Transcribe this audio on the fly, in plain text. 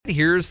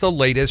here's the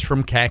latest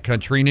from Cat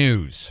Country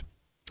News.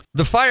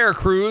 The fire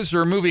crews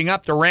are moving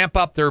up to ramp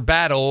up their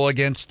battle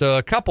against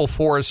a couple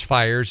forest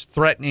fires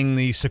threatening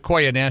the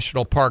Sequoia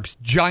National Park's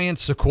giant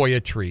sequoia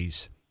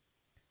trees.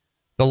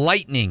 The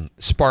lightning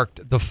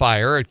sparked the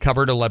fire. It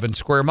covered 11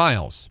 square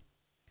miles.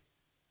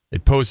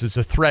 It poses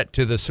a threat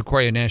to the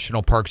Sequoia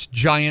National Park's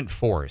giant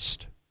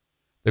forest.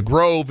 The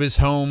grove is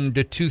home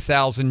to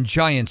 2,000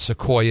 giant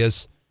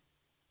sequoias.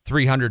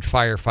 300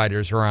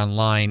 firefighters are on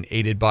line,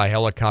 aided by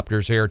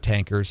helicopters, air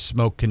tankers.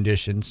 Smoke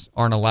conditions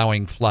aren't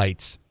allowing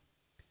flights.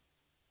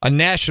 A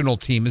national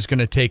team is going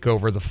to take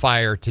over the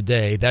fire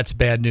today. That's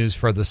bad news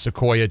for the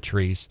sequoia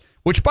trees,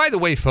 which, by the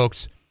way,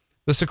 folks,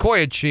 the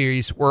sequoia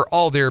trees were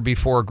all there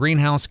before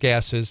greenhouse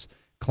gases,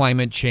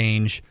 climate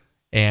change,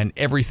 and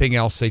everything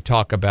else they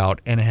talk about,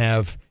 and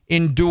have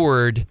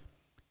endured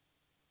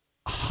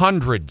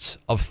hundreds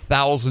of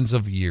thousands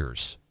of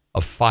years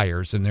of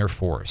fires in their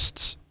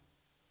forests.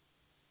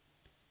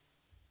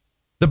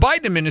 The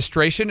Biden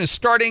administration is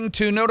starting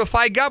to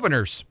notify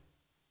governors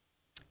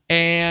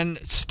and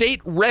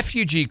state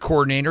refugee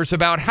coordinators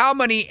about how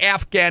many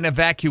Afghan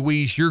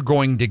evacuees you're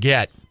going to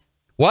get.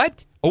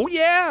 What? Oh,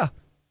 yeah.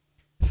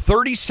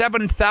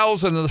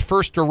 37,000 of the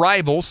first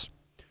arrivals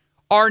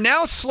are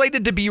now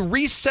slated to be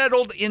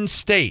resettled in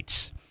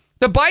states.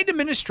 The Biden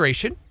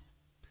administration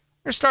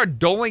will start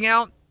doling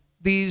out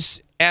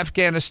these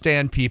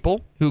Afghanistan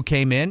people who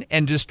came in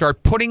and just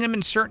start putting them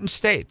in certain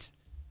states.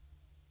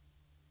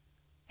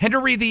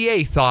 Henry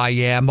VIII, I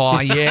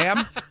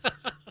am.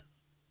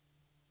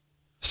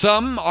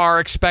 Some are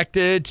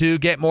expected to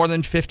get more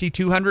than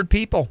 5,200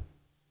 people.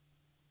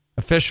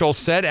 Officials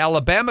said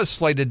Alabama's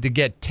slated to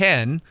get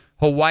 10.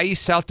 Hawaii,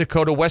 South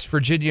Dakota, West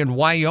Virginia, and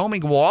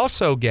Wyoming will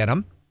also get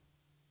them.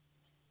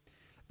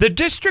 The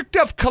District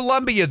of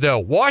Columbia, though,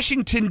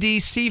 Washington,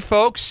 D.C.,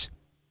 folks,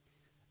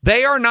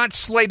 they are not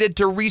slated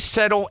to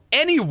resettle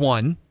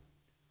anyone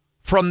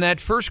from that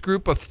first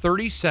group of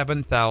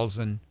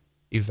 37,000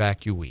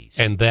 evacuees.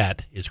 And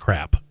that is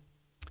crap.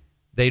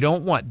 They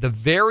don't want. The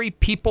very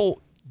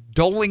people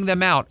doling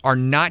them out are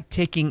not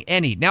taking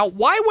any. Now,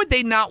 why would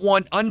they not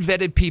want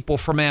unvetted people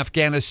from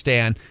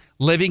Afghanistan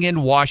living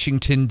in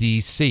Washington,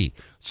 D.C.?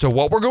 So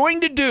what we're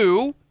going to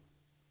do,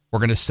 we're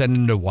going to send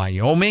them to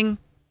Wyoming,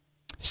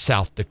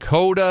 South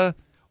Dakota,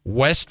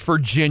 West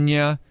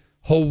Virginia,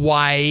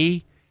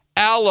 Hawaii,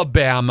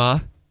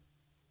 Alabama.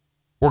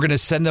 We're going to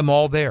send them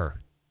all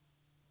there.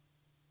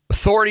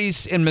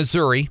 Authorities in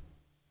Missouri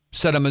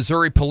said a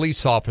Missouri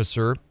police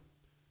officer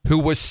who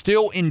was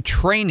still in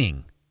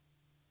training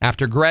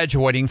after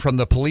graduating from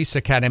the police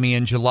academy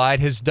in July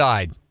has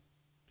died.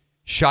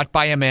 Shot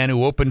by a man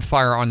who opened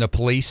fire on the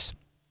police.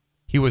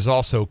 He was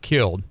also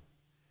killed.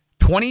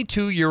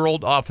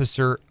 22-year-old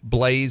officer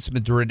Blaze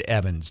Madrid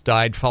Evans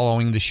died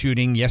following the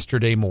shooting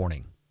yesterday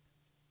morning.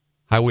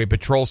 Highway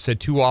Patrol said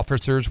 2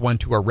 officers went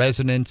to a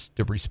residence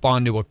to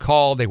respond to a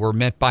call. They were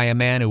met by a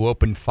man who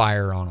opened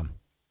fire on them.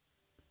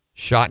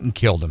 Shot and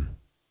killed him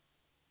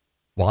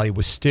while he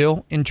was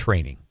still in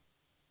training.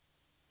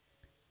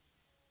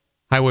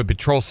 Highway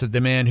Patrol said the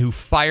man who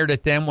fired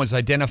at them was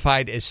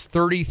identified as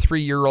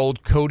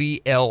 33-year-old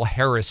Cody L.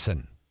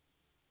 Harrison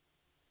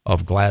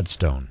of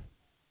Gladstone.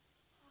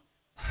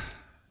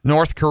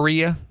 North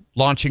Korea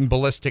launching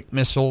ballistic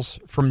missiles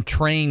from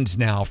trains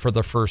now for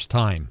the first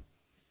time.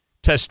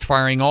 Test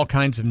firing all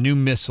kinds of new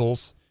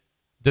missiles.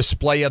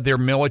 Display of their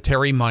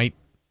military might.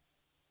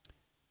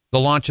 The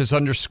launches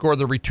underscore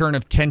the return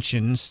of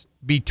tensions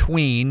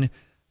between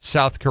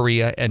South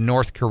Korea and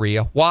North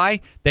Korea.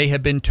 Why? They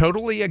have been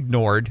totally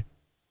ignored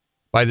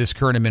by this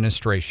current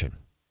administration.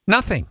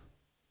 Nothing.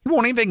 He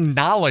won't even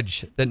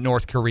acknowledge that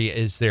North Korea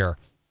is there.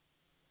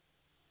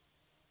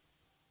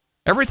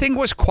 Everything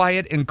was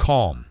quiet and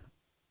calm.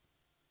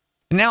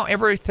 And now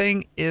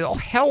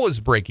hell is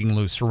breaking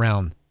loose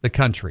around the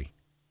country.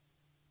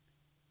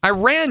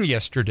 Iran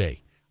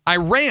yesterday.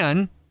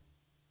 Iran,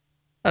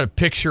 had a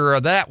picture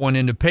of that one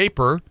in the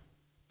paper,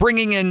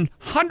 bringing in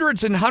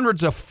hundreds and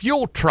hundreds of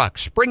fuel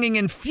trucks, bringing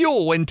in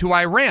fuel into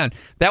Iran.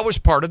 That was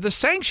part of the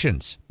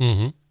sanctions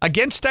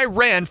against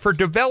Iran for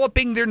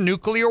developing their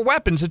nuclear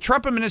weapons. The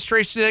Trump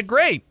administration said,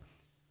 great.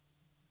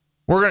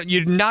 You're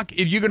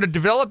going to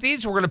develop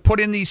these, we're going to put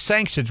in these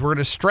sanctions. We're going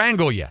to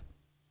strangle you.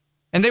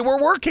 And they were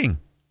working.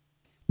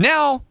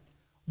 Now,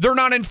 they're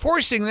not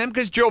enforcing them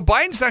because Joe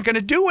Biden's not going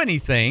to do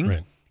anything.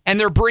 Right. And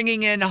they're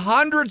bringing in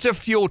hundreds of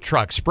fuel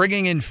trucks,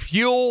 bringing in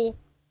fuel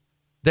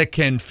that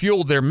can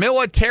fuel their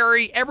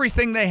military,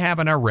 everything they have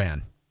in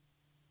Iran.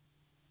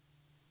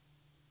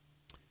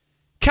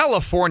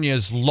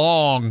 California's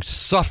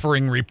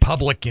long-suffering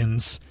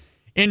Republicans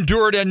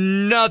endured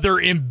another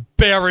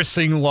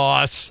embarrassing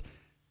loss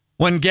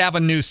when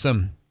Gavin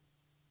Newsom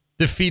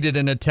defeated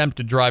an attempt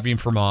to drive him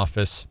from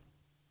office.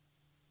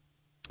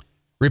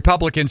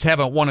 Republicans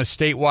haven't won a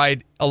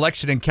statewide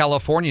election in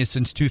California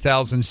since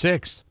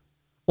 2006.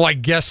 Well, I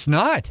guess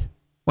not,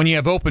 when you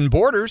have open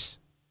borders.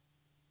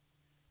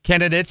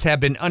 Candidates have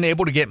been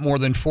unable to get more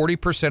than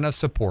 40% of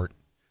support.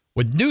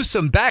 With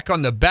Newsom back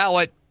on the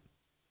ballot,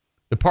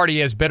 the party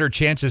has better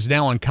chances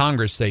now in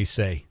Congress, they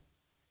say.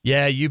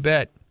 Yeah, you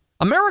bet.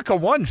 America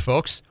won,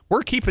 folks.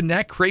 We're keeping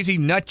that crazy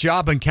nut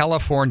job in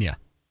California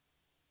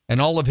and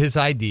all of his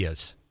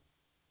ideas.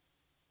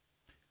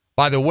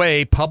 By the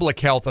way, public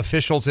health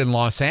officials in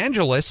Los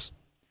Angeles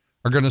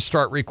are going to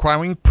start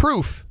requiring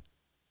proof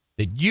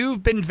that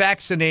you've been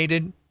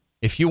vaccinated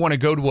if you want to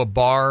go to a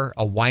bar,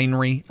 a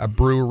winery, a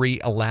brewery,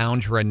 a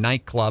lounge, or a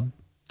nightclub.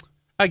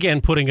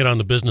 Again, putting it on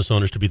the business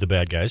owners to be the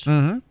bad guys.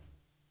 Mm-hmm.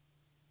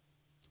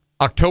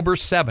 October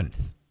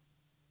 7th.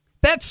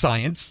 That's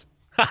science.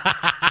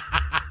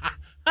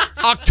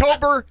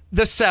 October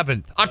the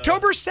 7th.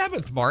 October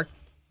 7th, Mark.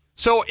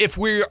 So if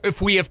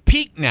we have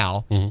peaked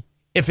now,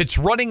 if it's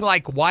running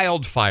like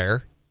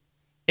wildfire,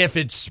 if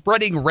it's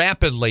spreading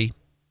rapidly,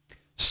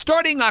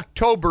 starting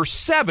October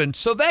 7th,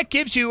 so that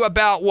gives you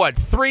about,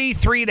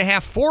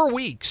 4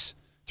 weeks,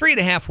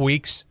 3.5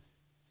 weeks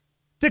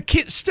to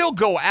still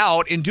go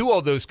out and do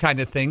all those kind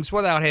of things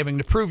without having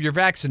to prove you're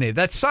vaccinated.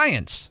 That's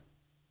science.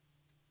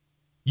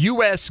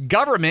 U.S.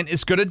 government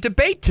is going to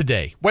debate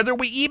today whether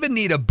we even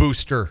need a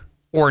booster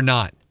or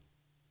not.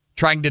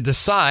 Trying to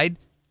decide,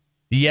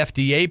 the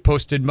FDA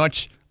posted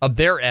much of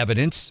their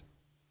evidence,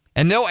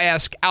 and they'll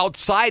ask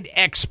outside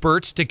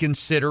experts to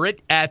consider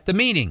it at the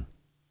meeting.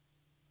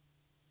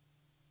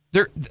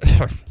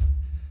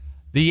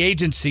 The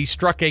agency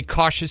struck a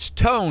cautious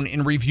tone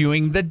in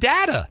reviewing the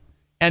data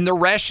and the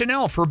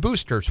rationale for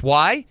boosters.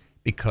 Why?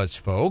 Because,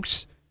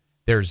 folks,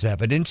 there's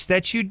evidence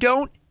that you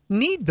don't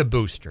need the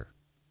booster.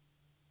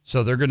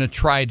 So they're going to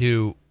try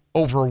to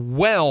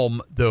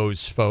overwhelm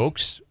those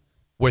folks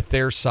with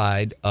their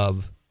side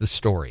of the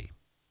story.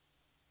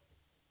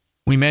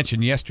 We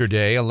mentioned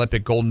yesterday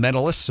Olympic gold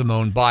medalist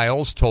Simone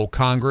Biles told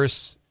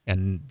Congress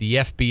and the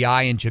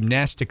FBI and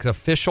gymnastics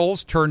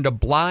officials turned a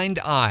blind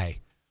eye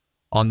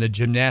on the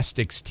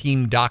gymnastics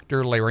team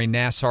doctor Larry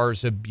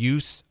Nassar's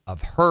abuse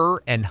of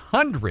her and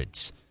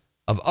hundreds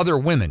of other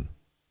women.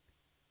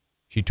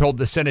 She told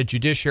the Senate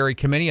Judiciary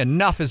Committee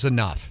enough is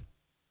enough,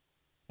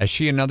 as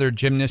she and other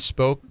gymnasts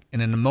spoke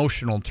in an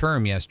emotional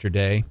term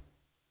yesterday.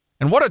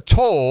 And what a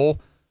toll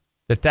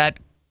that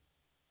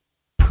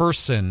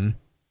person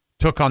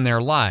took on their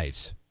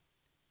lives.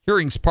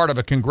 Hearing's part of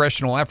a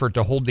congressional effort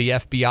to hold the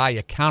FBI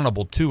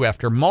accountable, too,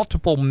 after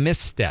multiple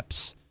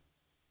missteps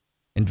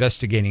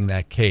investigating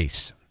that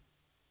case.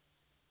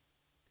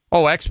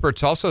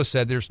 Experts also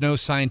said there's no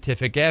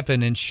scientific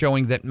evidence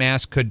showing that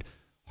masks could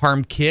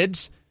harm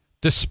kids,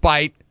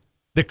 despite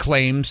the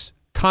claims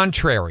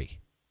contrary.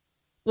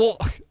 Well,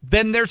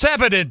 then there's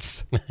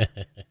evidence.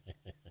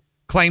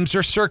 Claims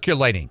are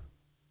circulating.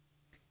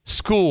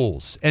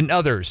 Schools and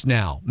others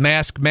now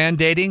mask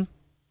mandating.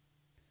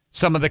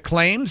 Some of the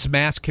claims,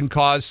 masks can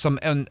cause some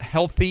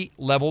unhealthy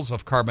levels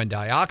of carbon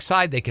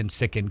dioxide. They can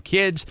sicken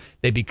kids.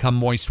 They become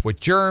moist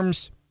with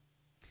germs.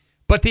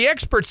 But the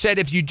experts said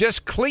if you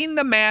just clean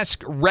the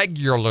mask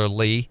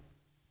regularly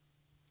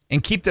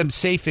and keep them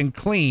safe and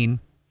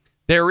clean,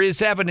 there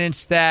is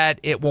evidence that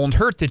it won't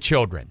hurt the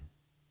children.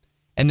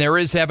 And there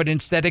is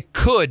evidence that it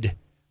could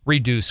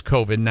reduce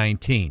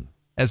COVID-19.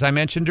 As I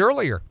mentioned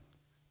earlier,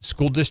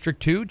 School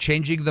District 2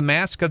 changing the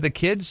mask of the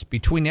kids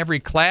between every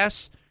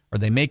class. Are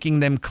they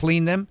making them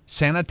clean them,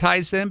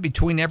 sanitize them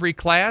between every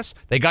class?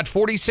 They got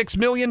 $46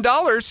 million,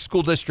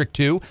 School District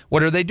 2.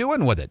 What are they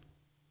doing with it?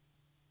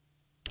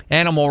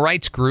 Animal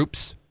rights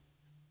groups,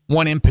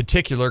 one in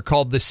particular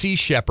called the Sea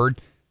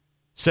Shepherd,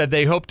 said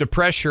they hope to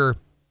pressure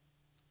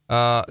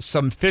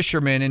some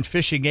fishermen and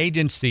fishing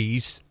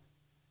agencies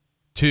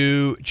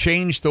to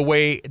change the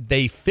way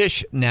they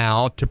fish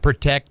now to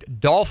protect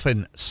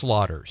dolphin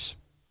slaughters.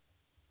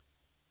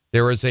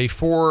 There is a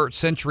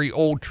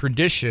 4-century-old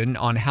tradition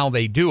on how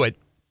they do it,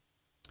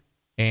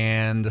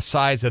 and the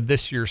size of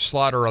this year's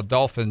slaughter of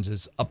dolphins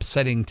is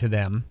upsetting to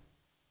them.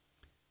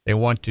 They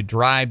want to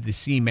drive the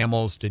sea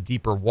mammals to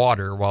deeper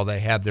water while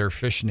they have their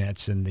fish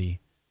nets in the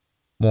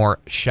more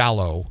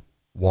shallow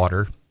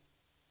water.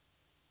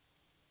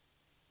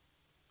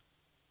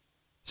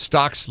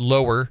 Stocks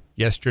lower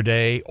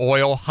yesterday,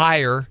 oil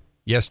higher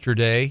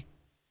yesterday,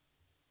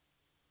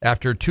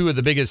 after two of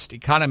the biggest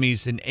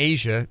economies in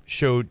Asia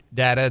showed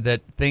data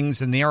that things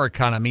in their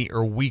economy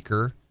are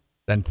weaker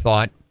than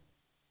thought.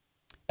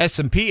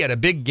 S&P had a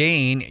big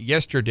gain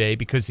yesterday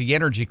because the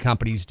energy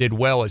companies did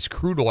well as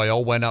crude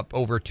oil went up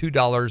over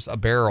 $2 a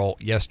barrel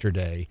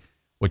yesterday,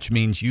 which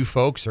means you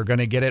folks are going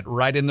to get it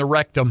right in the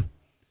rectum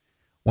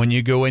when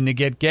you go in to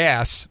get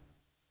gas.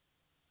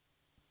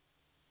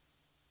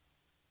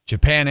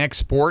 Japan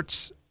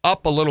exports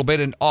up a little bit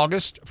in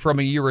August from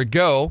a year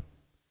ago.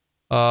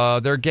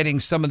 They're getting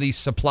some of these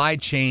supply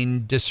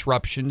chain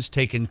disruptions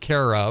taken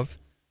care of.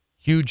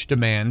 Huge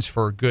demands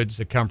for goods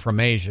that come from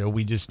Asia.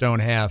 We just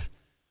don't have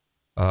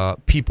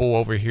people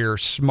over here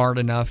smart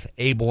enough,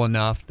 able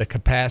enough, the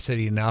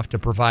capacity enough to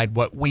provide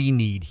what we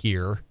need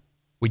here.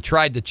 We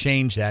tried to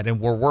change that, and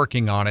we're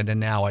working on it, and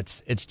now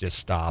it's just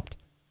stopped.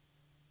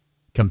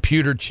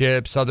 Computer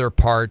chips, other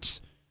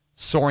parts,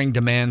 soaring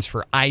demands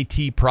for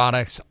IT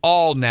products,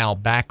 all now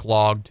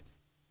backlogged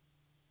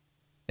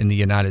in the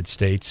United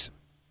States.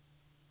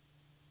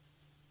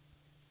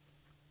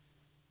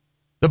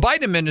 The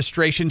Biden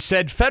administration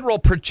said federal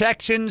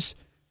protections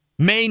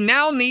may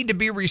now need to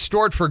be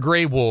restored for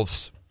gray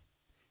wolves,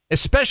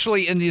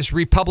 especially in these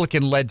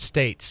Republican-led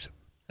states.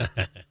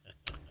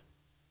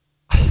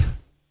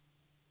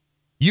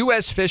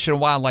 U.S. Fish and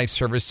Wildlife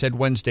Service said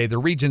Wednesday the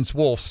region's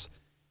wolves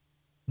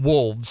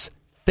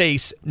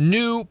face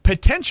new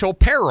potential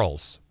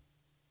perils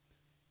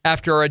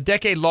after a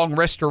decade-long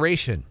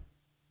restoration.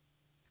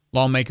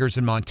 Lawmakers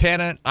in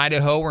Montana and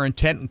Idaho are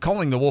intent on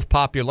culling the wolf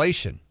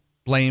population,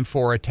 blamed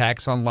for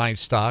attacks on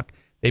livestock.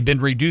 They've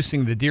been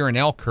reducing the deer and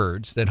elk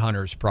herds that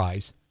hunters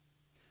prize.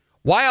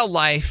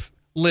 Wildlife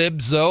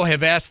libs, though,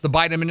 have asked the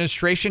Biden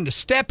administration to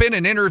step in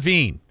and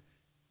intervene.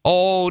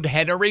 Old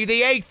Henry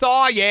VIII,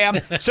 I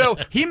am. So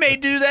he may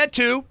do that,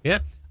 too. Yeah.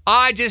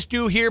 I just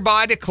do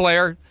hereby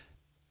declare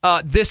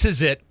this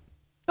is it.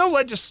 No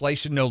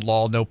legislation, no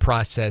law, no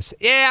process.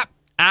 Yeah,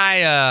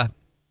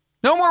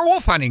 no more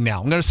wolf hunting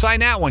now. I'm going to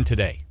sign that one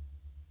today.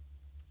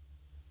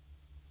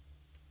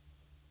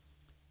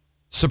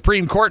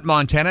 Supreme Court in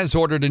Montana has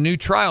ordered a new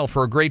trial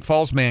for a Great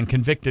Falls man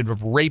convicted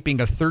of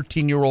raping a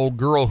 13-year-old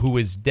girl who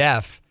is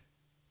deaf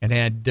and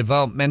had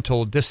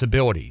developmental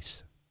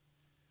disabilities.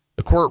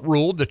 The court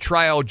ruled the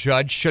trial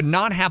judge should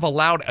not have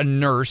allowed a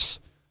nurse,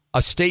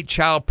 a state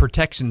child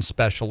protection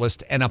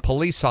specialist, and a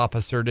police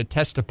officer to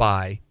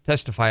testify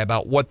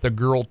about what the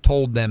girl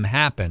told them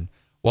happened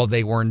while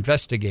they were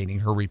investigating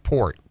her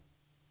report.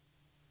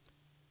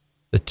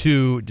 The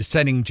two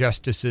dissenting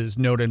justices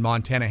noted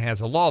Montana has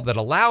a law that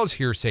allows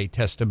hearsay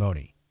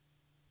testimony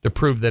to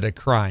prove that a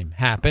crime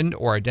happened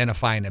or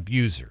identify an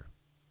abuser.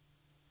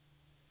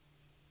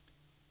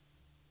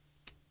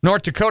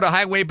 North Dakota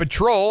Highway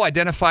Patrol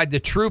identified the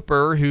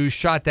trooper who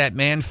shot that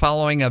man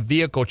following a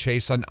vehicle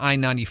chase on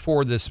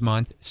I-94 this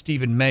month.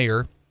 Stephen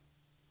Mayer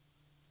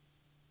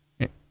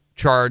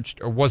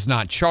was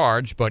not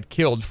charged, but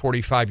killed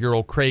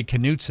 45-year-old Craig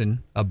Knutson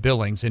of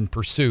Billings in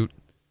pursuit.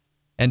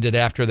 Ended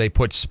after they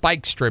put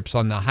spike strips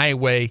on the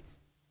highway.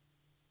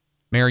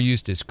 Mayer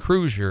used his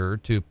cruiser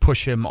to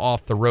push him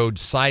off the road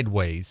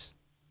sideways.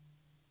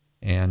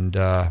 And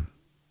they're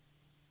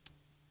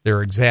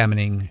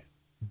examining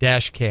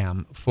dash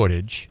cam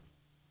footage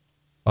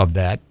of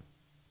that.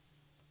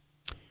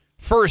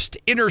 First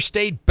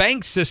Interstate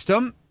Bank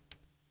System,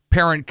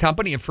 parent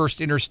company of First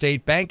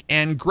Interstate Bank,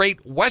 and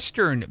Great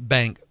Western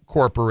Bank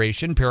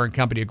Corporation, parent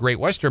company of Great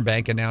Western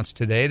Bank, announced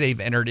today they've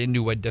entered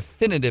into a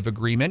definitive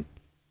agreement.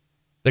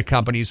 The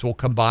companies will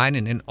combine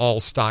in an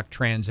all-stock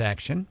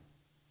transaction.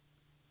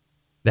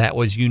 That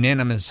was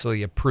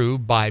unanimously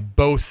approved by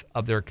both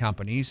of their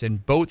companies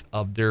and both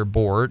of their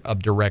board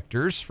of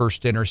directors.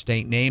 First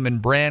Interstate name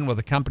and brand with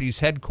the company's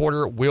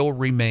headquarters will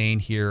remain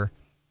here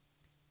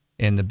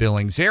in the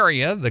Billings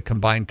area. The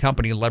combined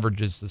company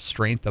leverages the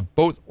strength of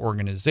both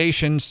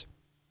organizations.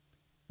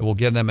 It will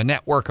give them a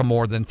network of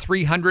more than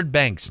 300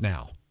 banks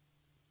now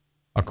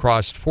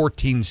across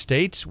 14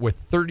 states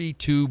with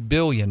 $32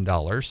 billion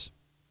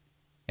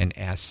in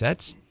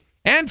assets.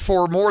 And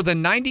for more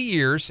than 90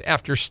 years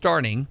after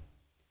starting,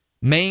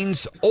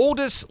 Maine's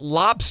oldest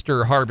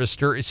lobster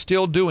harvester is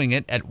still doing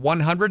it at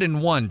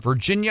 101.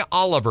 Virginia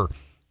Oliver,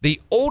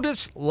 the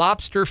oldest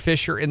lobster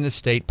fisher in the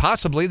state,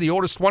 possibly the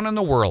oldest one in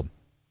the world,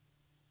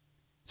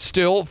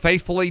 still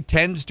faithfully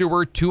tends to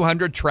her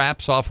 200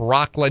 traps off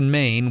Rockland,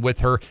 Maine with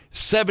her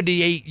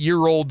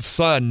 78-year-old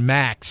son,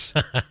 Max.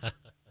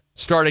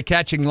 Started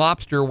catching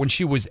lobster when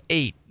she was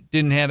 8.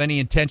 Didn't have any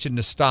intention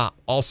to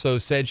stop. Also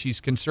said she's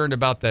concerned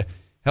about the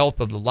health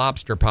of the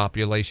lobster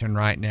population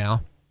right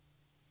now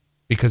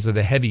because of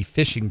the heavy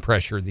fishing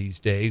pressure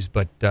these days.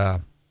 But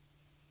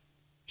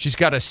she's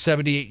got a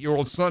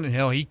 78-year-old son, and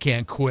hell, he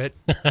can't quit.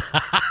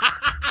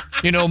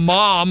 You know,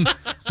 mom's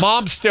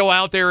still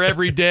out there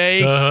every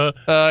day,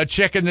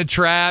 checking the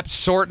traps,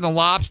 sorting the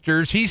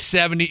lobsters. He's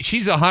 70.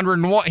 She's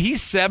 101.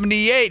 He's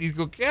 78. He's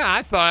going, yeah,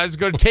 I thought I was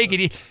going to take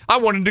it. I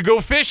wanted to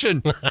go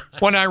fishing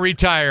when I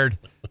retired.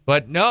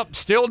 But nope,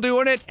 still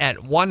doing it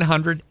at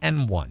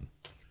 101.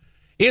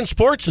 In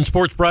sports and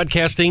sports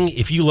broadcasting,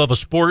 if you love a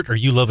sport or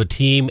you love a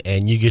team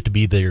and you get to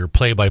be their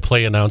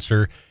play-by-play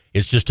announcer,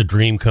 it's just a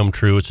dream come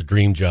true. It's a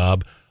dream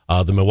job.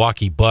 The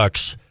Milwaukee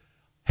Bucks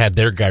had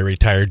their guy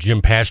retired,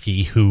 Jim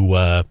Paschke, who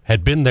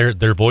had been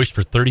their voice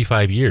for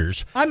 35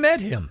 years. I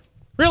met him.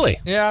 Really?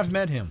 Yeah, I've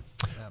met him.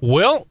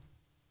 Well,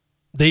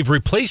 they've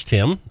replaced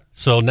him,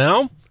 so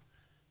now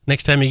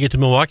next time you get to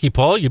Milwaukee,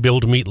 Paul, you'll be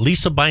able to meet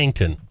Lisa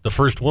Byington, the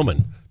first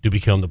woman to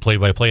become the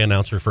play-by-play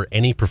announcer for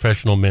any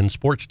professional men's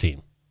sports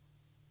team.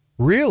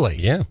 Really?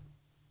 Yeah.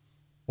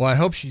 Well, I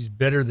hope she's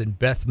better than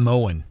Beth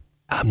Moen.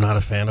 I'm not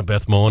a fan of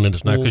Beth Moen, and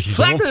it's not because she's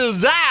old.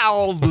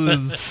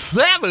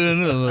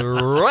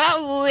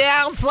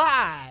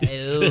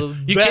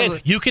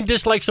 You can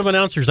dislike some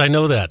announcers. I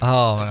know that.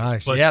 Oh,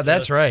 gosh. But, yeah,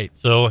 that's right.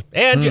 So,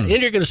 and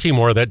you're going to see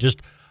more of that.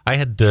 Just I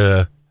had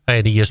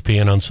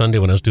ESPN on Sunday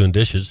when I was doing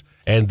dishes.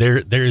 And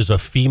there is a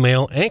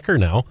female anchor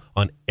now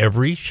on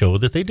every show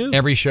that they do.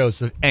 Every show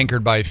is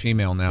anchored by a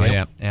female now.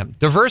 Yep. Yeah.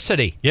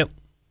 Diversity. Yep.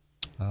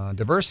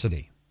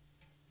 Diversity.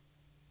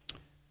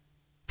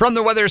 From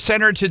the Weather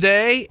Center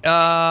today,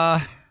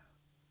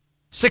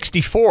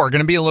 64,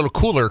 going to be a little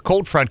cooler.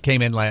 Cold front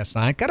came in last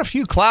night. Got a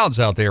few clouds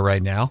out there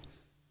right now.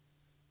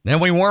 Then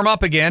we warm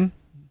up again.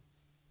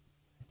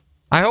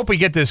 I hope we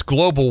get this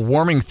global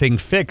warming thing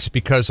fixed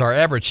because our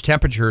average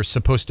temperature is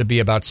supposed to be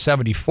about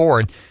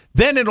 74. And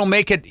then it'll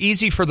make it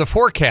easy for the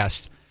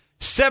forecast.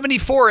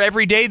 74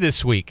 every day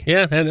this week.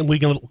 Yeah, and then we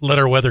can let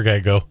our weather guy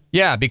go.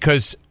 Yeah,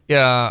 because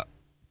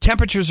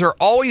temperatures are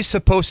always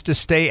supposed to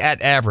stay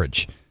at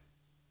average.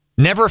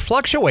 Never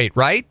fluctuate,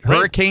 right?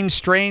 Hurricane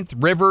strength,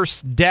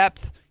 rivers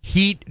depth,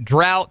 heat,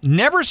 drought,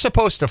 never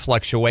supposed to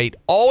fluctuate.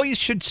 Always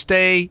should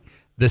stay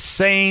the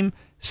same,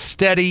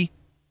 steady.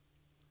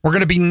 We're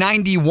going to be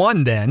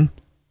 91 then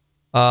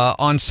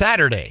on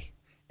Saturday.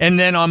 And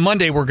then on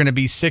Monday, we're going to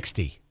be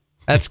 60.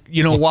 That's,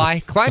 you know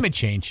why? Climate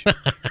change.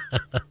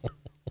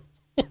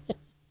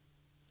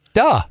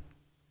 Duh.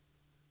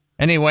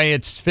 Anyway,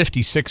 it's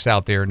 56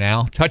 out there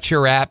now. Touch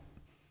your app.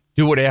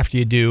 Do what after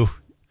you do.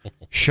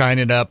 Shine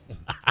it up.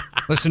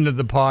 Listen to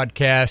the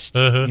podcast.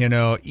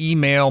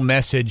 Email,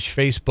 message,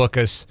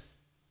 Facebook us.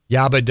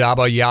 Yabba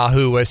dabba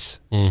Yahoo us.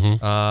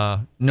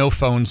 No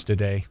phones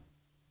today.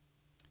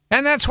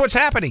 And that's what's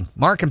happening.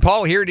 Mark and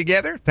Paul here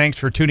together. Thanks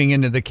for tuning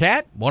into The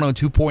Cat,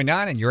 102.9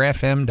 and your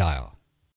FM dial.